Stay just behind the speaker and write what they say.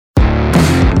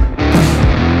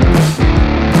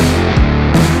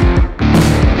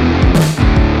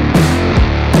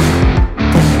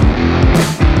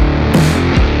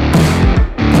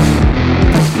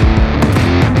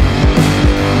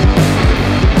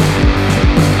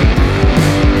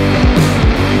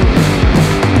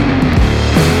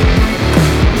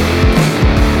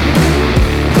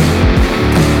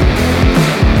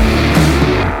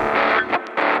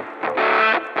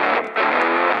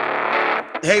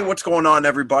Hey, what's going on,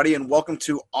 everybody, and welcome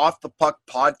to Off the Puck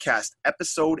Podcast,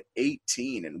 episode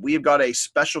 18. And we have got a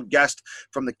special guest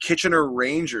from the Kitchener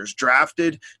Rangers,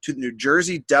 drafted to the New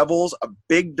Jersey Devils, a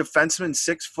big defenseman,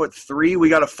 6'3". We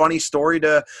got a funny story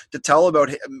to tell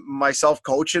about myself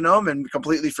coaching him and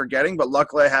completely forgetting, but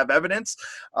luckily I have evidence.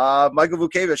 Michael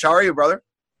Vucevic, how are you, brother?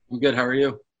 I'm good. How are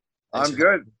you? I'm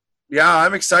good. Yeah,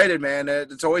 I'm excited, man.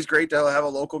 It's always great to have a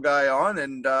local guy on,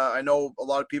 and I know a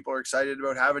lot of people are excited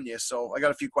about having you. So I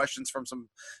got a few questions from some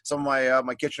of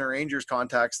my Kitchener Rangers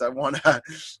contacts that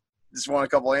just want a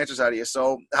couple answers out of you.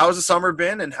 So how's the summer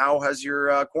been, and how has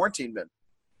your quarantine been?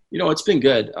 It's been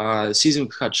good. The season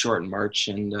cut short in March,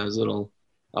 and it was a little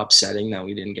upsetting that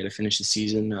we didn't get to finish the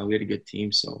season. We had a good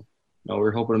team, so we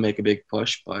were hoping to make a big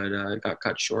push, but it got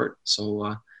cut short.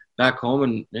 So back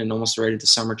home and almost right into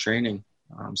summer training.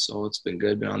 So it's been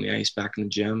good. Been on the ice, back in the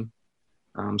gym,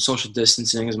 social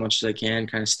distancing as much as I can,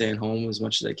 kind of staying home as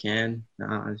much as I can.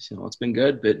 It's been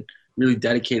good, but really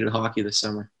dedicated to hockey this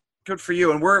summer. Good for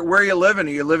you. And where are you living?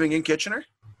 Are you living in Kitchener?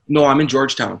 No, I'm in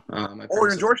Georgetown.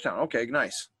 You're in Georgetown. Okay,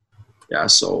 nice. Yeah,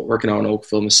 so working out in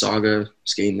Oakville, Mississauga,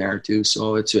 skating there too.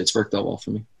 So it's worked out well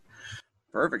for me.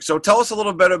 Perfect. So tell us a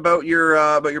little bit about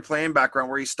your playing background,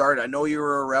 where you started. I know you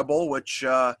were a Rebel, which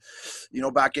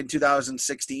back in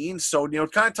 2016. So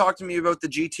kind of talk to me about the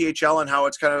GTHL and how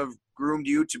it's kind of groomed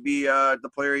you to be the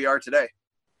player you are today.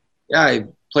 Yeah, I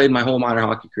played my whole minor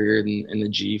hockey career in the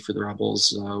G for the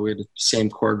Rebels. We had the same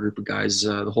core group of guys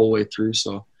the whole way through.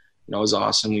 So it was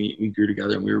awesome. We grew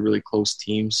together and we were a really close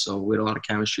team. So we had a lot of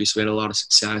chemistry. So we had a lot of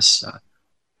success.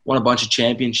 Won a bunch of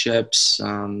championships. We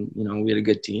had a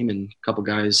good team, and a couple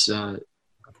guys,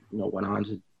 went on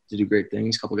to do great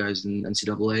things. A couple guys in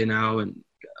NCAA now, and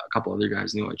a couple other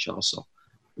guys in the OHL. So,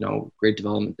 great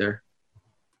development there.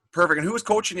 Perfect. And who was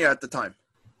coaching you at the time?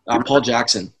 Paul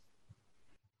Jackson.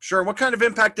 Sure. What kind of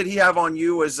impact did he have on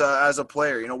you as a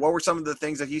player? What were some of the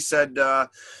things that he said,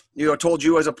 told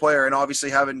you as a player, and obviously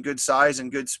having good size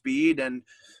and good speed, and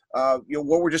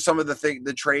what were just some of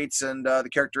the traits and the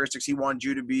characteristics he wanted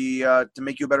you to be to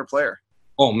make you a better player?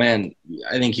 Oh man,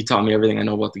 I think he taught me everything I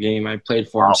know about the game. I played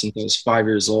for him since I was 5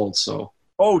 years old. So.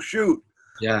 Oh shoot.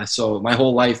 Yeah. So my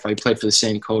whole life I played for the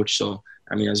same coach. So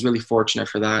I was really fortunate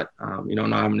for that.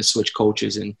 Not having to switch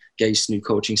coaches and get used to new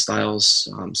coaching styles.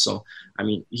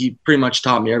 He pretty much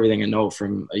taught me everything I know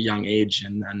from a young age,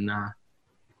 and then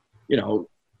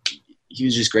he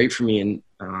was just great for me, and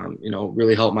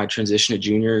really helped my transition to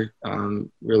junior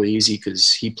really easy,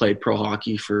 because he played pro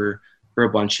hockey for a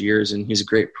bunch of years, and he's a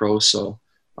great pro. So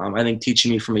I think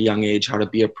teaching me from a young age how to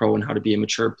be a pro and how to be a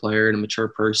mature player and a mature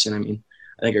person,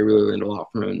 I think I really learned a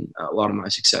lot from him, and a lot of my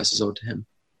success is owed to him.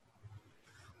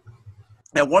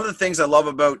 Now, one of the things I love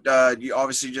about you,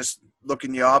 obviously just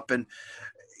looking you up, and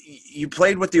you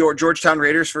played with the Georgetown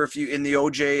Raiders for a few in the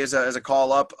OJ as a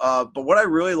call up. But what I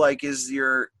really like is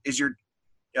the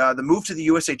move to the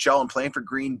USHL and playing for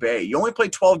Green Bay. You only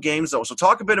played 12 games though, so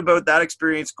talk a bit about that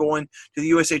experience going to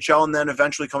the USHL and then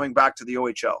eventually coming back to the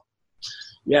OHL.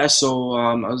 Yeah, so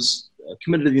I was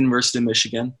committed to the University of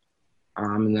Michigan,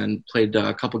 and then played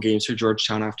a couple games for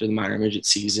Georgetown after the minor midget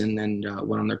season, and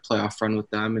went on their playoff run with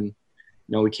them. And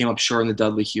we came up short in the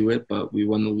Dudley Hewitt, but we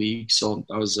won the league, so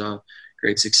that was a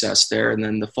great success there. And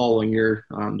then the following year,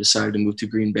 decided to move to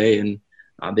Green Bay, and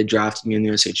they drafted me in the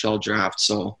USHL draft.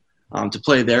 So to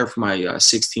play there for my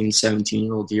 16,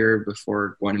 17-year-old year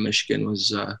before going to Michigan was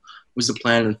the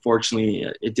plan. Unfortunately,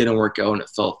 it didn't work out, and it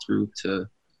fell through to,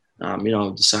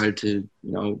 decided to,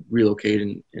 relocate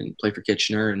and play for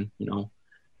Kitchener. And,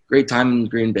 great time in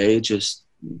Green Bay, just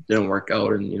didn't work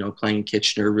out. And, playing in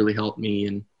Kitchener really helped me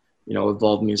and,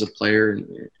 evolved me as a player.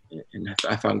 And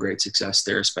I found great success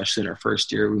there, especially in our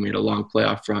first year. We made a long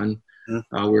playoff run. We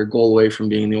were a goal away from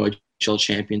being the OHL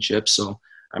championship. So,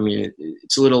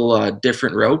 it's a little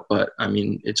different route, but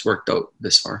it's worked out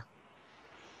this far.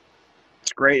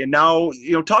 It's great. And now,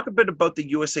 talk a bit about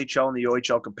the USHL and the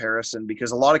OHL comparison,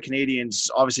 because a lot of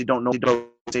Canadians obviously don't know about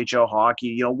USHL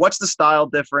hockey. What's the style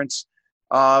difference?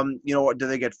 Do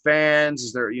they get fans?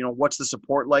 Is there, what's the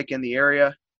support like in the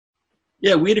area?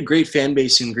 Yeah, we had a great fan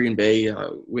base in Green Bay.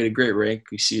 We had a great rink.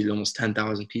 We seated almost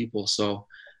 10,000 people. So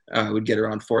we'd get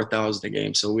around 4,000 a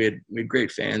game. So we had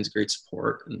great fans, great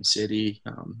support in the city.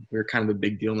 We were kind of a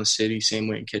big deal in the city, same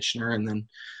way in Kitchener. And then,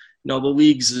 the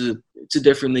league's it's a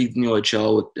different league than the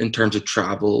OHL in terms of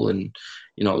travel and,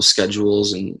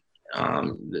 schedules and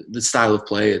the style of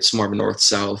play. It's more of a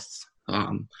north-south,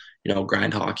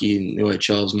 grind hockey. And the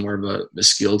OHL is more of a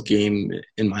skilled game,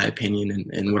 in my opinion,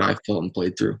 and what I felt and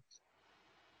played through.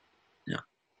 Yeah.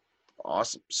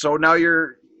 Awesome. So now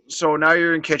you're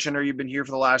in Kitchener. You've been here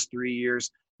for the last 3 years.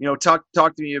 talk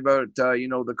to me about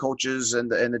the coaches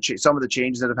and some of the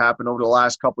changes that have happened over the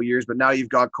last couple of years. But now you've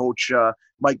got Coach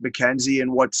Mike McKenzie,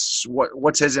 and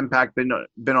what's his impact been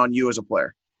on you as a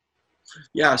player?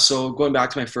 Yeah, so going back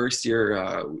to my first year,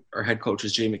 our head coach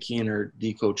was Jay McKeon. Our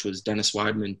D coach was Dennis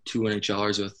Weidman, 2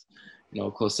 NHLers with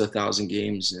close to 1,000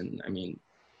 games, and I mean,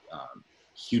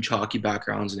 huge hockey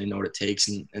backgrounds, and they know what it takes,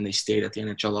 and they stayed at the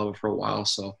NHL level for a while.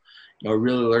 So,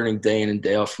 really learning day in and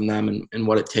day out from them and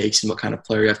what it takes and what kind of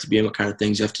player you have to be and what kind of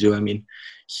things you have to do. I mean,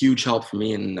 huge help for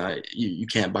me, and you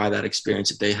can't buy that experience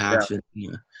that they have. Yeah.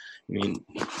 And, I mean,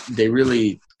 they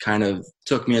really kind of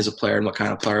took me as a player and what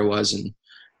kind of player I was, and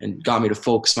got me to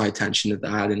focus my attention to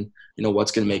that and,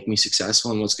 what's going to make me successful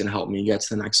and what's going to help me get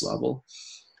to the next level.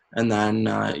 And then,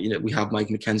 we have Mike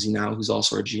McKenzie now, who's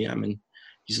also our GM, and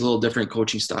he's a little different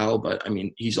coaching style, but I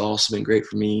mean, he's also been great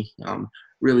for me.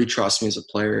 Really trusts me as a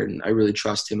player, and I really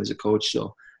trust him as a coach.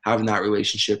 So having that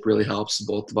relationship really helps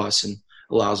both of us and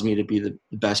allows me to be the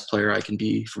best player I can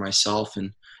be for myself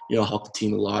and, help the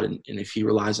team a lot. And if he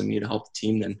relies on me to help the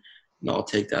team, then I'll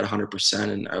take that 100%.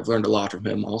 And I've learned a lot from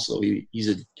him also. He's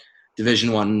a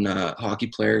Division I hockey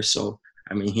player. So,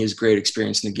 I mean, he has great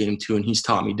experience in the game too, and he's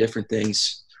taught me different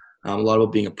things. A lot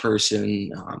about being a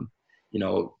person,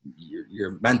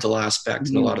 your mental aspect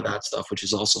and a lot of that stuff, which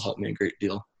has also helped me a great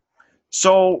deal.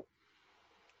 So,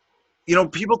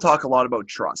 people talk a lot about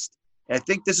trust. And I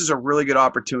think this is a really good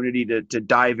opportunity to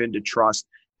dive into trust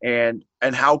and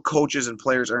how coaches and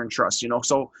players earn trust.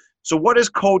 So what has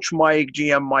Coach Mike,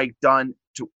 GM Mike, done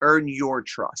to earn your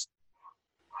trust?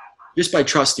 Just by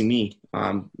trusting me.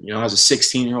 As a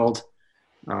 16-year-old,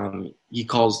 he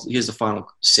has the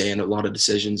final say in a lot of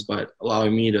decisions, but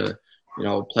allowing me to,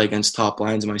 play against top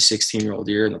lines in my 16-year-old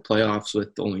year in the playoffs with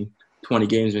only 20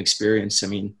 games of experience. I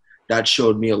mean, that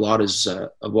showed me a lot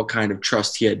of what kind of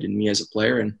trust he had in me as a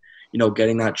player. And,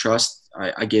 getting that trust,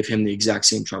 I gave him the exact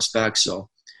same trust back. So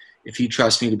if he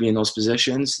trusts me to be in those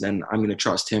positions, then I'm going to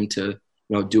trust him to,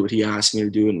 do what he asked me to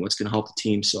do and what's going to help the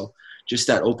team. So just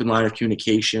that open line of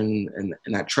communication and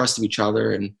that trust of each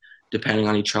other and depending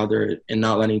on each other and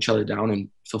not letting each other down and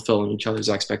fulfilling each other's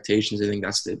expectations, I think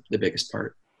that's the biggest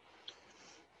part.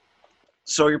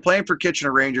 So you're playing for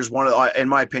Kitchener Rangers, in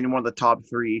my opinion, one of the top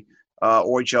 3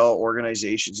 OHL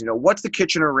organizations. What's the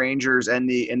Kitchener Rangers and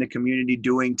the community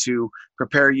doing to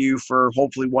prepare you for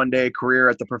hopefully one day a career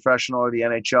at the professional or the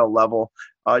NHL level?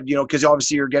 Because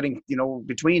obviously you're getting,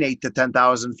 between 8,000 to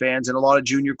 10,000 fans, and a lot of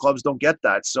junior clubs don't get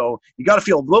that. So you got to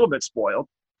feel a little bit spoiled.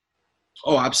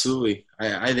 Oh, absolutely.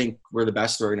 I think we're the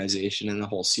best organization in the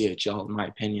whole CHL, in my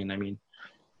opinion. I mean,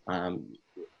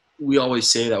 we always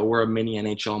say that we're a mini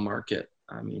NHL market.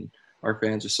 I mean, our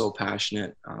fans are so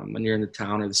passionate. When you're in the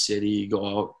town or the city, you go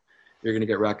out, you're going to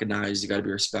get recognized. You got to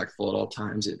be respectful at all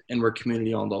times. And we're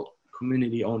community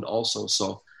owned also.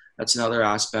 So that's another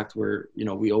aspect where,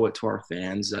 we owe it to our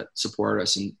fans that support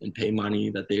us and pay money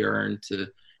that they earn to,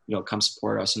 come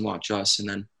support us and watch us. And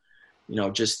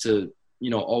then, just to,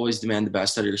 always demand the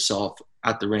best out of yourself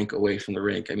at the rink, away from the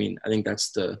rink. I mean, I think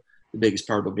that's the biggest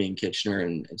part about being Kitchener,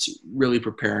 and it's really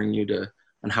preparing you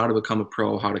on how to become a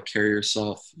pro, how to carry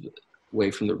yourself away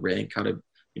from the rink, how to,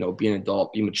 be an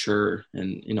adult, be mature,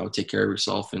 and, take care of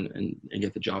yourself and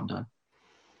get the job done.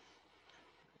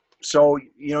 So,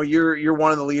 you're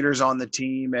one of the leaders on the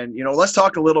team, and, let's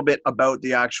talk a little bit about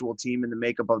the actual team and the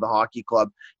makeup of the hockey club.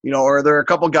 Are there a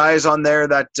couple guys on there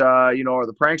that, are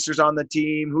the pranksters on the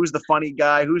team? Who's the funny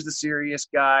guy? Who's the serious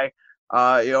guy?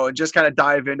 And just kind of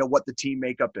dive into what the team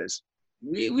makeup is.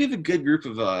 We have a good group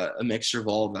of a mixture of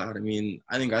all of that. I mean,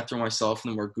 I think I throw myself in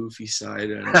the more goofy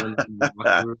side and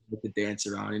with the dance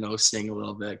around, sing a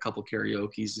little bit, a couple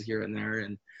karaoke's here and there.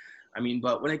 And I mean,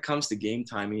 but when it comes to game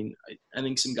time, I mean, I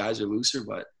think some guys are looser,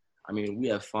 but I mean, we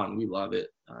have fun. We love it.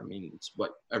 I mean, it's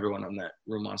what everyone in that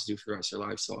room wants to do for the rest of their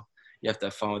life. So you have to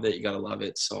have fun with it. You got to love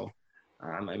it. So,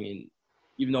 I mean,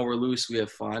 even though we're loose, we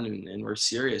have fun and we're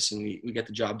serious and we get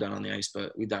the job done on the ice,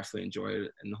 but we definitely enjoy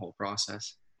it in the whole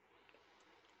process.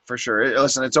 For sure.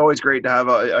 Listen, it's always great to have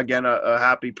a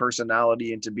happy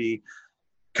personality and to be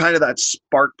kind of that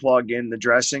spark plug in the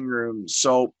dressing room.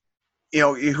 So,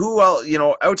 who else,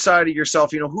 outside of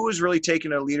yourself, who is really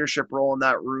taking a leadership role in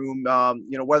that room,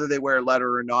 whether they wear a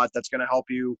letter or not, that's going to help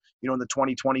you, in the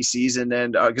 2020 season.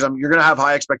 And because you're going to have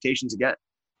high expectations again.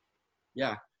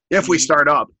 Yeah. If we start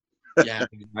up. Yeah,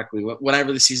 exactly.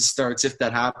 Whenever the season starts, if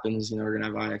that happens, we're going to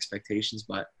have high expectations.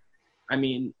 But I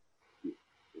mean,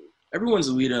 everyone's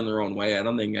a leader in their own way. I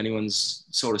don't think anyone's,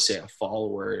 so to say, a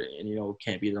follower and,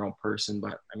 can't be their own person.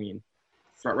 But, I mean,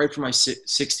 right from my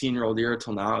 16-year-old year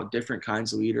till now, different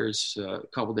kinds of leaders, a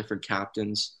couple different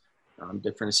captains,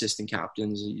 different assistant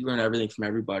captains. You learn everything from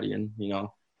everybody. And,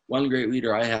 one great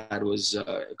leader I had was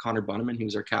Connor Bunneman. He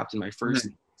was our captain my first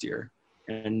year.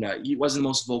 And he wasn't the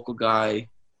most vocal guy.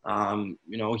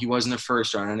 He wasn't a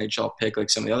first round NHL pick like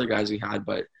some of the other guys we had,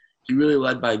 but he really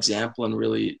led by example and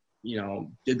really,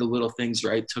 did the little things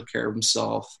right, took care of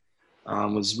himself,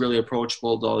 was really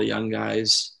approachable to all the young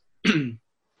guys,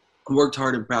 worked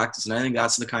hard in practice. And I think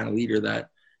that's the kind of leader that,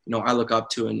 I look up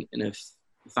to. And if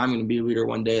I'm going to be a leader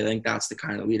one day, I think that's the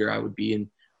kind of leader I would be and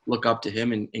look up to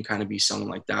him and kind of be someone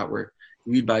like that, where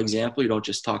you lead by example, you don't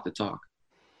just talk the talk.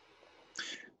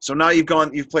 So now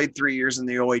you've played 3 years in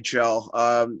the OHL.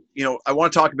 I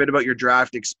want to talk a bit about your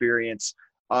draft experience.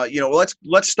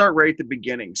 Let's start right at the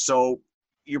beginning. So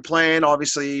you're playing,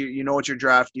 obviously, it's your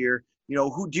draft year.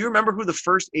 Do you remember who the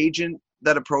first agent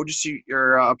that approached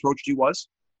you was?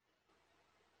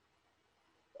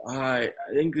 I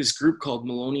think this group called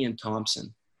Maloney and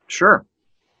Thompson. Sure.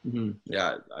 Mm-hmm.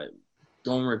 Yeah, I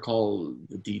don't recall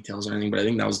the details or anything, but I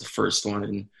think that was the first one,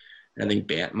 and I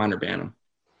think Minor Bantam.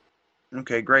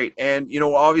 Okay, great. And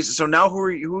obviously, so now who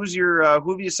have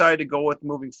you decided to go with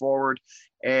moving forward?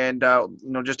 And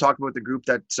just talk about the group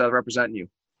that's representing you.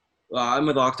 I'm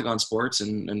with Octagon Sports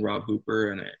and Rob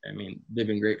Hooper, and I mean they've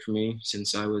been great for me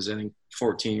since I was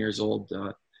 14 years old.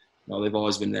 They've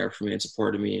always been there for me and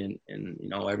supported me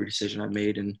in every decision I've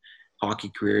made in hockey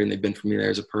career, and they've been for me there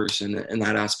as a person and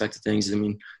that aspect of things. I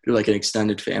mean, they're like an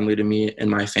extended family to me and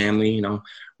my family.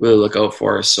 Really look out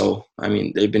for us. So I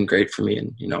mean, they've been great for me,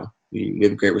 and we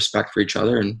have great respect for each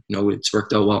other, and it's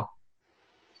worked out well.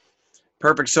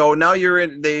 Perfect. So now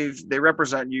they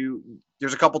represent you.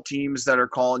 There's a couple teams that are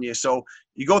calling you. So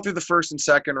you go through the first and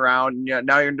second round. And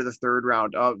now you're into the third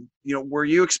round. Were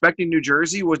you expecting New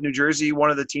Jersey? Was New Jersey one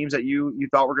of the teams that you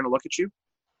thought were going to look at you?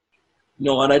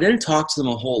 No, and I didn't talk to them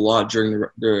a whole lot during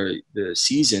the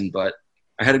season, but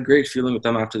I had a great feeling with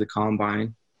them after the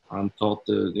combine. Thought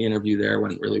the interview there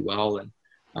went really well, and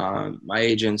my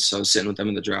agents, I was sitting with them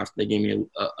in the draft. They gave me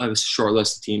a short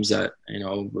list of teams that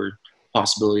were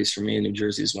possibilities for me, and New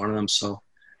Jersey is one of them. So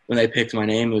when they picked my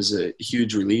name, it was a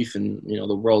huge relief, and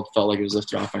the world felt like it was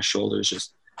lifted off my shoulders.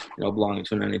 Just belonging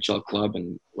to an NHL club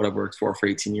and what I've worked for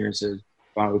 18 years, it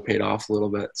finally paid off a little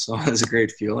bit. So it was a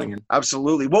great feeling.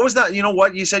 Absolutely. What was that?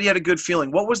 You said you had a good feeling.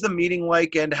 What was the meeting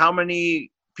like, and how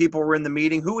many people were in the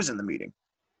meeting? Who was in the meeting?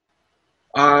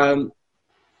 There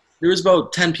was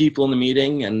about 10 people in the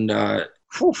meeting, and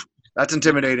that's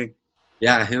intimidating.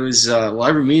 Yeah, it was.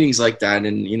 Every meeting's like that,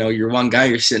 and you're one guy.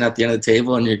 You're sitting at the end of the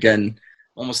table, and you're getting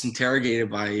almost interrogated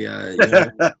by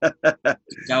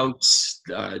scouts,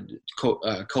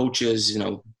 coaches,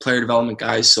 player development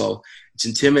guys. So it's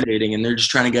intimidating, and they're just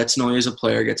trying to get to know you as a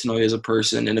player, get to know you as a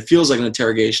person, and it feels like an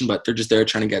interrogation, but they're just there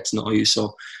trying to get to know you.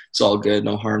 So it's all good,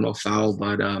 no harm, no foul.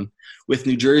 But with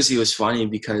New Jersey, it was funny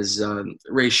because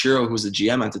Ray Shero, who was the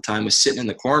GM at the time, was sitting in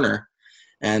the corner,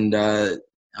 and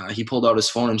he pulled out his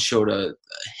phone and showed a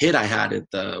hit I had at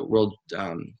the World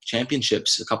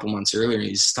Championships a couple months earlier. And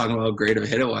he's talking about how great of a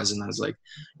hit it was. And I was like,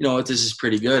 this is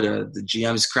pretty good. The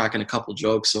GM's cracking a couple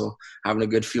jokes, so having a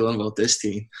good feeling about this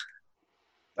team.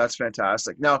 That's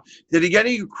fantastic. Now, did he get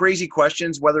any crazy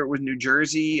questions, whether it was New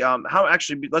Jersey?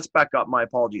 Let's back up. My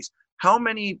apologies. How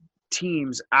many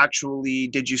teams actually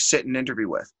did you sit and interview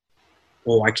with?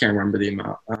 Oh, I can't remember the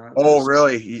amount.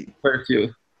 Really? Quite a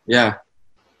few. Yeah.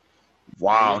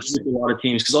 Wow. A lot of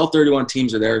teams, because all 31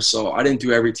 teams are there. So I didn't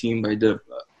do every team, but I did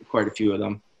quite a few of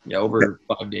them. Yeah, over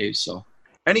 5 days. So.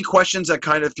 Any questions that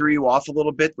kind of threw you off a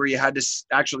little bit, where you had to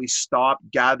actually stop,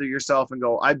 gather yourself, and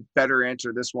go, I better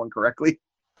answer this one correctly?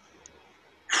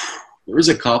 There was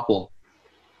a couple.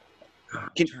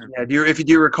 Do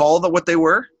you recall what they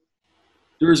were?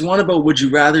 There was one about, would you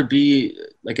rather be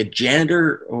like a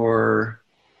janitor or?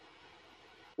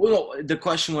 Well, no, the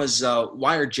question was,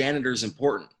 why are janitors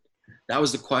important? That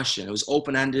was the question. It was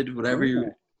open-ended, whatever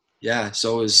you. Yeah,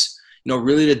 so it was,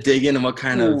 really to dig into what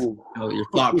kind of your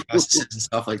thought processes and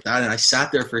stuff like that. And I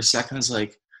sat there for a second. I was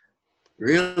like,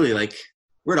 really? Like,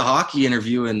 we're at a hockey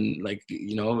interview, and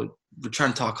we're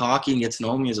trying to talk hockey and get to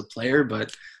know me as a player,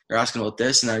 but they're asking about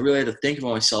this, and I really had to think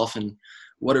about myself and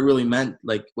what it really meant,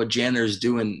 like what janitors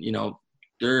do, and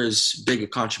they're as big a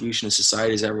contribution to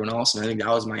society as everyone else. And I think that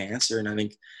was my answer, and I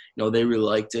think they really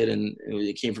liked it, and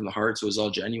it came from the heart, so it was all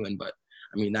genuine. But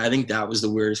I mean, I think that was the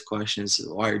weirdest question: is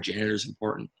why are janitors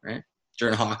important, right?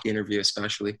 During a hockey interview,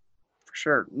 especially. For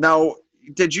sure. Now,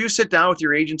 did you sit down with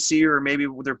your agency or maybe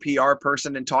with their PR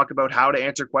person and talk about how to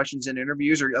answer questions in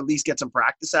interviews, or at least get some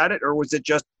practice at it? Or was it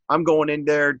just, I'm going in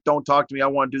there, don't talk to me, I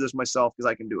want to do this myself because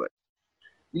I can do it?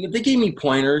 They gave me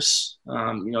pointers,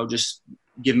 just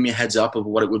giving me a heads up of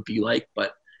what it would be like.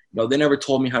 But, they never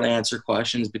told me how to answer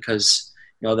questions because,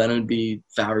 then it'd be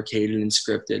fabricated and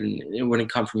scripted, and it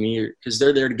wouldn't come from me because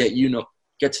they're there to get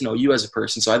to know you as a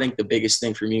person. So I think the biggest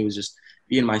thing for me was just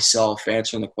being myself,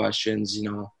 answering the questions,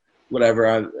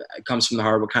 whatever it comes from the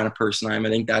heart, what kind of person I am. I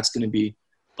think that's going to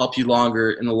help you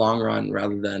longer in the long run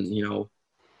rather than,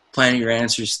 planning your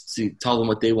answers to tell them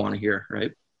what they want to hear,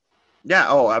 right? Yeah.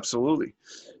 Oh, absolutely.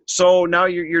 So now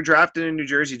you're drafted in New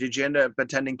Jersey. Did you end up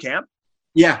attending camp?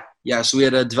 Yeah. So we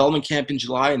had a development camp in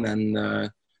July and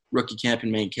then rookie camp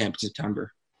and main camp in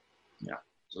September. Yeah.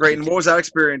 So great. And what was that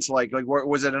experience like? Like,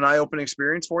 was it an eye-opening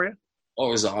experience for you? Oh,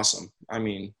 it was awesome. I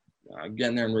mean,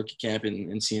 getting there in rookie camp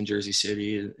and seeing Jersey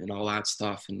City and all that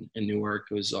stuff and Newark,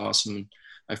 it was awesome.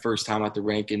 My first time at the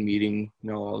rink and meeting,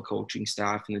 all the coaching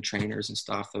staff and the trainers and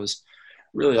stuff, that was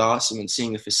really awesome. And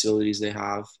seeing the facilities they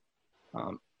have,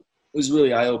 it was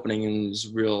really eye-opening and it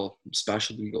was real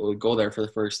special to go there for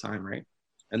the first time, right?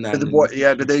 And then,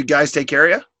 did the guys take care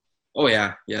of you? Oh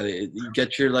yeah, you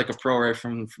get treated like a pro right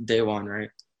from day one, right?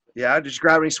 Yeah, did you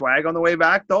grab any swag on the way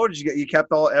back though? You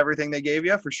kept everything they gave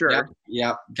you for sure?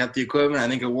 Yeah, got the equipment. I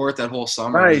think I wore it that whole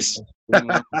summer. Nice.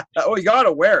 Oh, you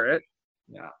gotta wear it.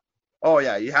 Yeah. Oh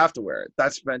yeah, you have to wear it.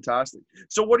 That's fantastic.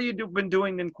 So what have you been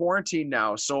doing in quarantine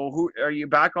now? So who are you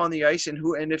back on the ice,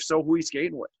 and if so, who are you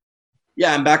skating with?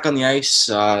 Yeah, I'm back on the ice.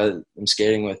 I'm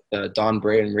skating with Don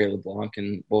Bray and Ray LeBlanc,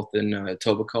 and both in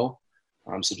Etobicoke.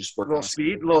 So just working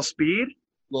little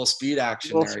speed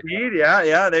action.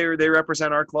 Yeah. They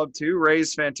represent our club too.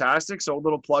 Ray's fantastic. So a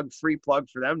little free plug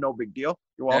for them. No big deal.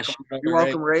 You're welcome. You're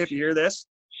welcome, Ray. If you hear this,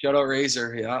 shout out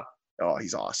Razor. Yeah. Oh,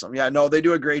 he's awesome. Yeah, no, they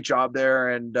do a great job there.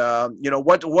 And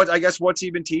what's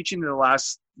he been teaching in the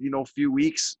last few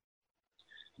weeks?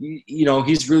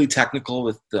 He's really technical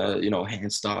with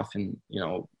hand stuff and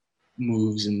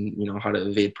moves and how to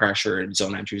evade pressure and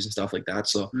zone entries and stuff like that.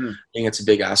 So I think it's a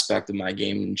big aspect of my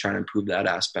game and trying to improve that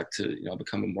aspect to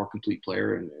become a more complete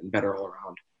player and better all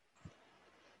around.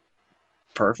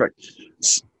 Perfect.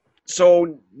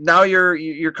 So now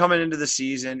you're coming into the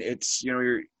season. It's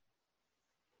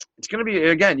it's going to be,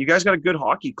 again, you guys got a good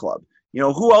hockey club.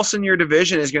 Who else in your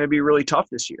division is going to be really tough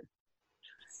this year?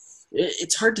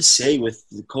 It's hard to say with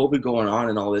the COVID going on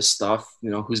and all this stuff,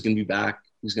 who's going to be back,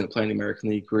 who's going to play in the American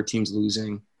League, who our team's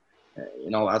losing,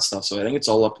 and all that stuff. So I think it's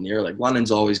all up in the air. Like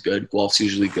London's always good. Guelph's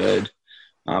usually good.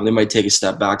 They might take a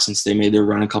step back since they made their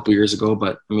run a couple years ago.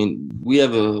 But, I mean, we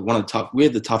have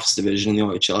the toughest division in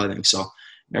the OHL, I think. So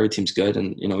every team's good,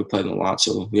 and, we play them a lot.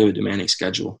 So we have a demanding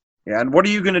schedule. Yeah, and what are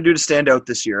you going to do to stand out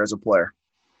this year as a player?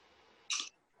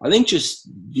 I think just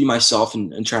be myself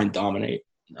and try and dominate.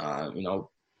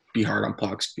 Be hard on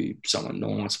pucks, be someone no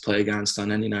one wants to play against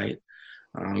on any night.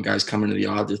 Guys coming to the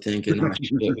odd, they're thinking, oh,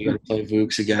 shit, we got to play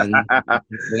Vooks again.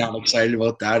 They're not excited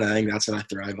about that. I think that's what I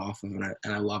thrive off of, and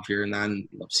I love hearing that and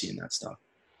love seeing that stuff.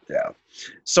 Yeah.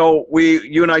 So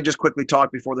you and I just quickly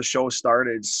talked before the show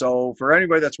started. So for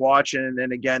anybody that's watching,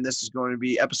 and again, this is going to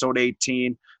be episode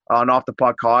 18 on Off the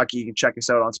Puck Hockey. You can check us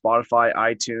out on Spotify,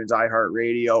 iTunes,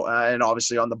 iHeartRadio, and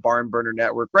obviously on the Barn Burner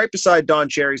Network, right beside Don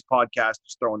Cherry's podcast.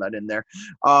 Just throwing that in there.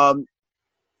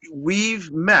 We've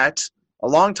met a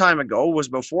long time ago, was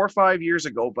about 4 or 5 years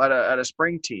ago, but at a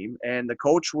spring team, and the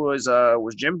coach was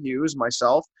Jim Hughes,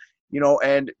 myself.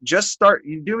 And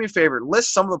you do me a favor,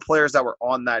 list some of the players that were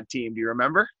on that team. Do you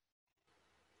remember?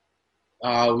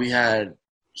 We had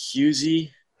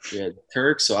Hughesy, we had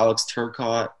Turk, so Alex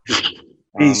Turcotte,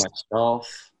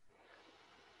 myself.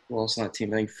 Who else on that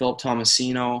team? I think Philip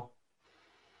Tomasino.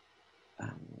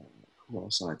 Who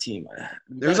else on that team?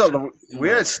 We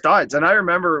had studs, and I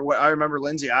remember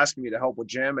Lindsay asking me to help with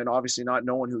Jim, and obviously not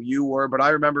knowing who you were, but I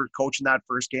remember coaching that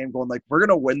first game, going like, "We're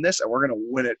gonna win this, and we're gonna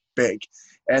win it big."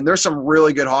 And there's some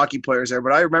really good hockey players there,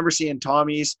 but I remember seeing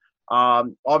Tommy's.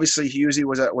 Obviously, Hughesy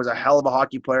was a hell of a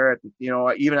hockey player.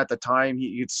 Even at the time,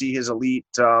 you'd see his elite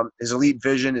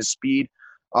vision, his speed.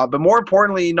 But more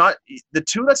importantly, not the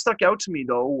two that stuck out to me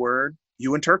though were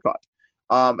you and Turcotte.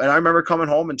 And I remember coming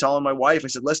home and telling my wife, I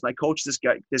said, "Listen, I coached this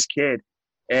kid,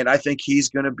 and I think he's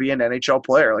going to be an NHL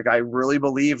player. Like I really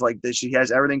believe like this. He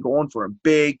has everything going for him.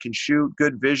 Big, can shoot,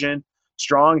 good vision,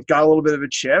 strong, got a little bit of a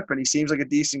chip, and he seems like a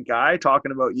decent guy."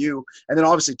 Talking about you, and then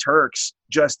obviously Turk's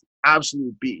just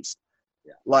absolute beast.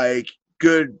 Yeah. Like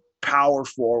good power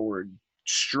forward,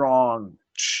 strong,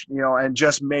 and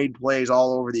just made plays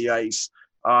all over the ice.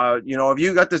 Have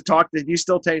you got to talk? Did you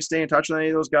still stay in touch with any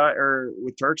of those guys or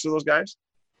with Turks or those guys?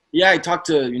 Yeah, I talk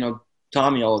to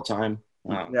Tommy all the time.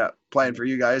 Playing for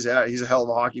you guys. Yeah, he's a hell of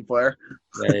a hockey player.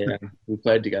 Yeah. We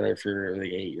played together for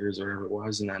like 8 years or whatever it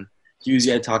was, and then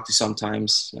Hughesy I talk to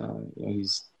sometimes.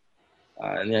 He's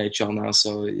in the NHL now,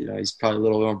 so he's probably a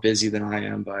little more busy than I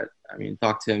am. But I mean,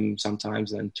 talk to him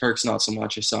sometimes. And Turks not so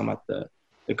much. I saw him at the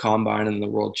the combine and the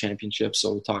world championship.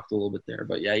 So we talked a little bit there,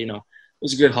 but yeah,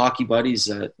 those are good hockey buddies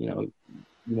that,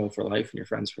 for life and your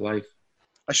friends for life.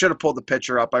 I should have pulled the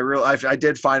picture up. I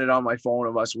did find it on my phone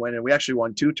of us winning. We actually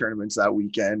won 2 tournaments that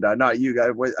weekend. Not you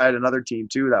guys. I had another team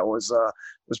too that was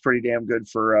pretty damn good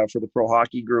for the pro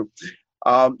hockey group.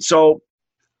 So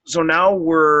now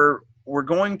we're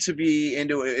going to be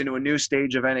into a new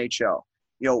stage of NHL.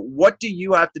 What do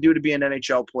you have to do to be an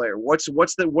NHL player? What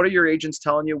are your agents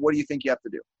telling you? What do you think you have to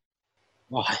do?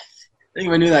 Well, I think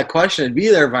if I knew that question, I'd be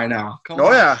there by now. Come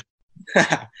on. Yeah.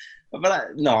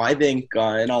 But I think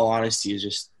in all honesty is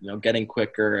just, getting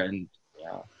quicker and,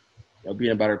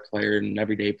 being a better player and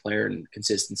everyday player, and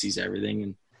consistency is everything,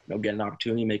 and, getting an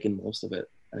opportunity, making the most of it.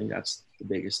 I think that's the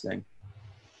biggest thing.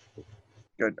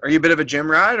 Good. Are you a bit of a gym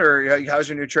rat, or how's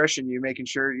your nutrition? You making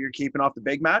sure you're keeping off the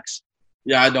Big Macs?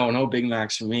 Yeah, I don't know Big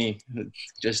Macs for me.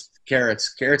 Just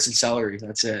carrots and celery.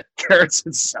 That's it. Carrots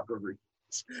and celery.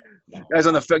 Guys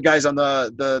on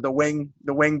the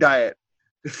wing diet.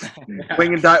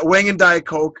 Wing and Diet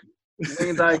Coke. Wing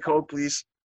and Diet Coke, please.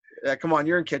 Yeah, come on,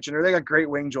 you're in Kitchener. They got great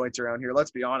wing joints around here.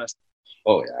 Let's be honest.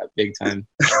 Oh yeah, big time.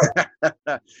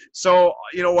 So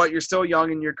you know what? You're still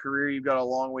young in your career. You've got a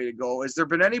long way to go. Has there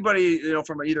been anybody,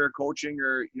 from either coaching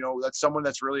or that's someone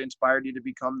that's really inspired you to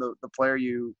become the player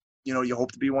you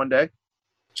hope to be one day?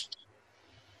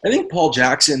 I think Paul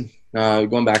Jackson.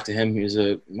 Going back to him, he was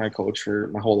my coach for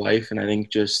my whole life, and I think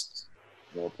just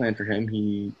playing for him,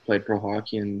 he played pro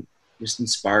hockey and just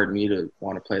inspired me to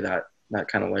want to play that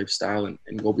kind of lifestyle and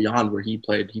go beyond where he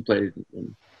played. He played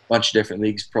in a bunch of different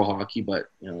leagues, pro hockey, but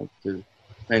to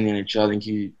play in the NHL, I think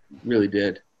he really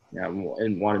did. Yeah,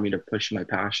 and wanted me to push my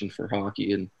passion for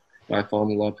hockey, and I fell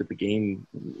in love with the game.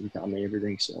 And he taught me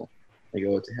everything, so I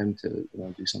go to him to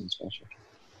do something special.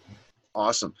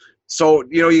 Awesome. So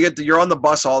you're on the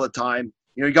bus all the time.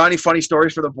 You got any funny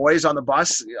stories for the boys on the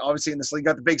bus? Obviously, in this league,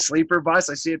 got the big sleeper bus.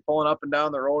 I see it pulling up and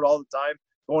down the road all the time,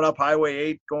 going up Highway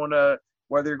 8, going to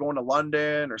whether you're going to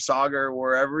London or Saga or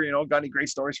wherever. Got any great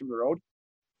stories from the road?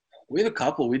 We have a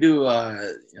couple. We do.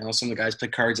 Some of the guys play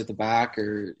cards at the back,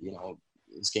 or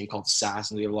this game called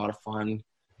Assassin. We have a lot of fun.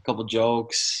 A couple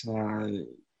jokes.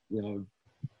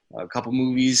 A couple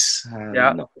movies.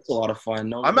 Yeah. It's a lot of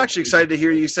fun. I'm actually excited to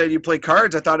hear you say you play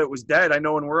cards. I thought it was dead. I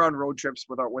know when we're on road trips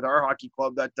with our hockey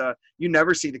club that you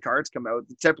never see the cards come out.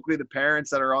 Typically the parents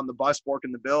that are on the bus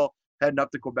forking the bill heading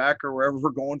up to Quebec or wherever we're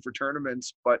going for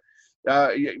tournaments. But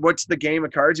what's the game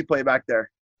of cards you play back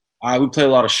there? We play a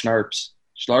lot of Schnarps.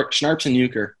 Schnarps and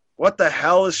Euchre. What the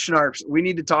hell is Schnarps? We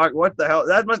need to talk. What the hell?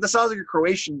 That sounds like a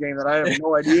Croatian game that I have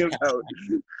no idea about.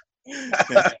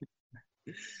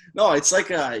 No, it's like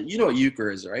you know what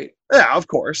Euchre is, right? Yeah, of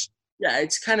course. Yeah,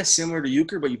 it's kind of similar to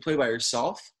Euchre, but you play by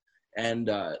yourself, and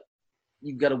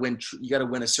you got to win. You got to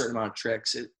win a certain amount of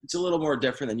tricks. It's a little more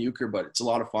different than Euchre, but it's a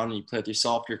lot of fun. And you play with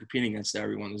yourself. You're competing against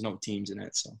everyone. There's no teams in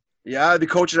it, so. Yeah, the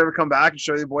coaches ever come back and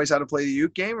show the boys how to play the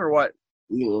Euchre game, or what?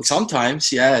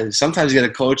 Sometimes, yeah. Sometimes you get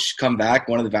a coach come back.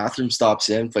 One of the bathrooms stops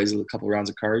in, plays a couple rounds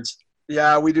of cards.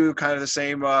 Yeah, we do kind of the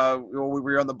same. We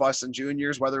were on the bus in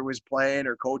juniors, whether it was playing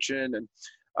or coaching, and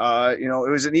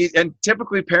it was an easy. And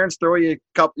typically, parents throw you a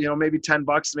couple, maybe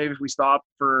 $10, maybe if we stop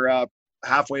for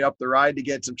halfway up the ride to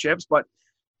get some chips. But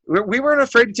we weren't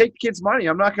afraid to take the kids' money.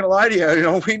 I'm not going to lie to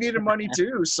you. We needed money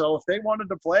too. So if they wanted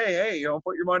to play, hey,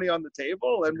 put your money on the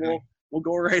table, and we'll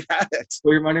go right at it.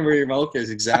 Put your money where your mouth is.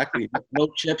 Exactly. No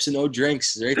chips and no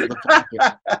drinks. Right to the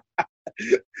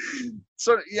pocket.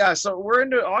 So we're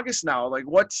into August now. Like,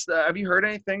 have you heard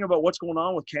anything about what's going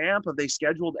on with camp? Have they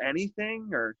scheduled anything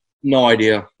or? No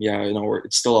idea. Yeah,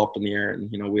 it's still up in the air, and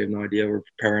we have no idea. We're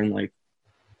preparing like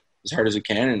as hard as we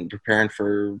can and preparing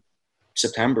for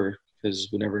September because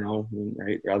we never know.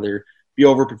 Right? Rather be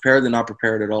over prepared than not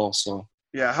prepared at all. So.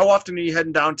 Yeah. How often are you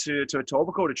heading down to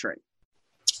Etobicoke to train?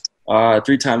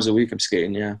 3 times a week I'm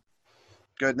skating. Yeah.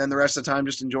 Good. And then the rest of the time,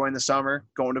 just enjoying the summer,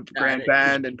 going to Grand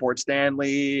Bend and Port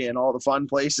Stanley and all the fun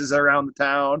places around the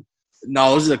town.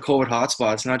 No, those are the COVID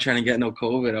hotspots. Not trying to get no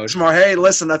COVID. Smart. Hey,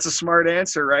 listen, that's a smart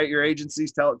answer, right? Your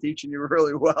agency's teaching you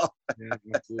really well. Yeah,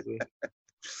 absolutely.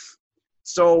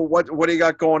 So what do you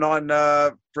got going on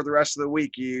for the rest of the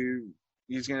week? You're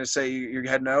going to say you're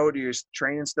heading out? Are you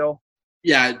training still?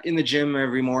 Yeah, in the gym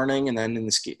every morning, and then in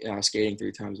the skating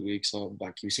 3 times a week. So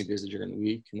that keeps me busy during the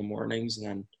week in the mornings, and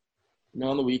then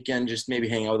on the weekend, just maybe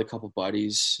hang out with a couple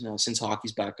buddies. Since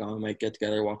hockey's back on, might get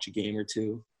together, watch a game or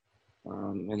two.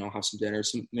 Have some dinner,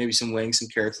 maybe some wings, some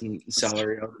carrots and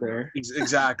celery out there.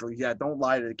 Exactly. Yeah, don't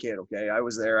lie to the kid. Okay, I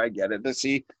was there. I get it.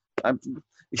 See, I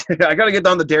got to get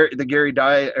down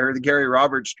the Gary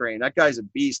Roberts train. That guy's a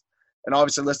beast. And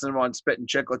obviously listening to him on Spit and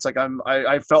Chicklets, like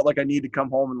I felt like I need to come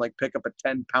home and like pick up a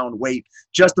 10-pound weight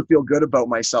just to feel good about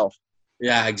myself.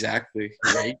 Yeah, exactly.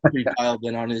 Yeah, he's pretty dialed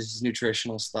in on his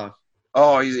nutritional stuff.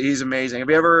 Oh, he's amazing. Have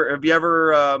you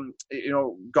ever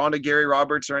gone to Gary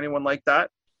Roberts or anyone like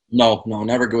that? No,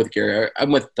 never go with Gary.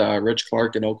 I'm with Rich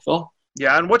Clark in Oakville.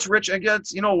 Yeah, and what's Rich? Again,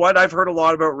 you know what? I've heard a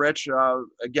lot about Rich.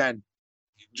 Again,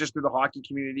 just through the hockey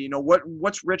community. You know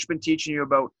what's Rich been teaching you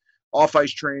about off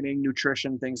ice training,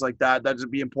 nutrition, things like that? That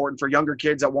would be important for younger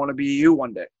kids that want to be you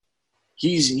one day.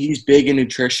 He's big in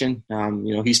nutrition.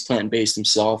 He's plant based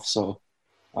himself, so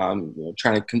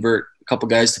trying to convert a couple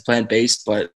guys to plant based,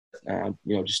 but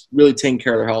just really taking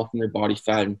care of their health and their body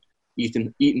fat and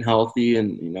eating healthy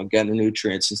and getting the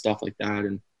nutrients and stuff like that,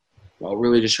 and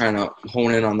really just trying to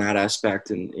hone in on that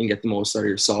aspect and get the most out of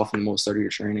yourself and the most out of your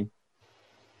training.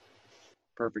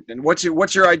 Perfect. And what's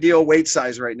your ideal weight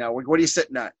size right now? What are you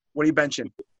sitting at? What are you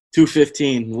benching?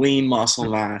 215, lean muscle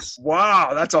mass.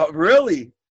 Wow, that's all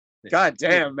really. God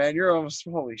damn, man, you're almost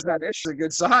holy. That's a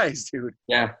good size, dude.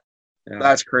 Yeah.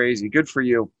 That's crazy. Good for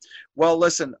you. Well,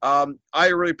 listen, I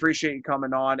really appreciate you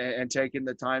coming on and taking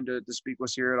the time to speak with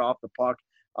us here at Off the Puck.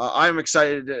 I'm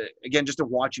excited just to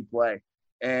watch you play.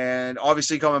 And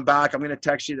obviously coming back, I'm going to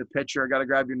text you the picture. I got to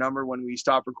grab your number when we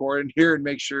stop recording here and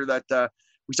make sure that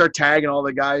we start tagging all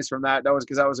the guys from that. That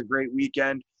was a great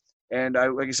weekend. And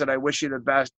like I said, I wish you the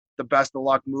best of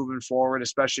luck moving forward,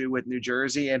 especially with New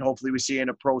Jersey. And hopefully we see you in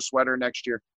a pro sweater next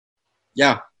year.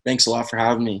 Yeah, thanks a lot for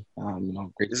having me.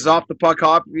 Great. This is Off the Puck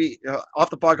Hockey,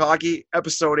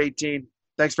 episode 18.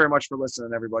 Thanks very much for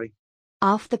listening, everybody.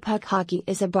 Off the Puck Hockey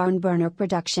is a Barn Burner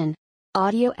production.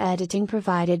 Audio editing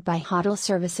provided by Huddle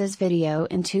Services Video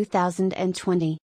in 2020.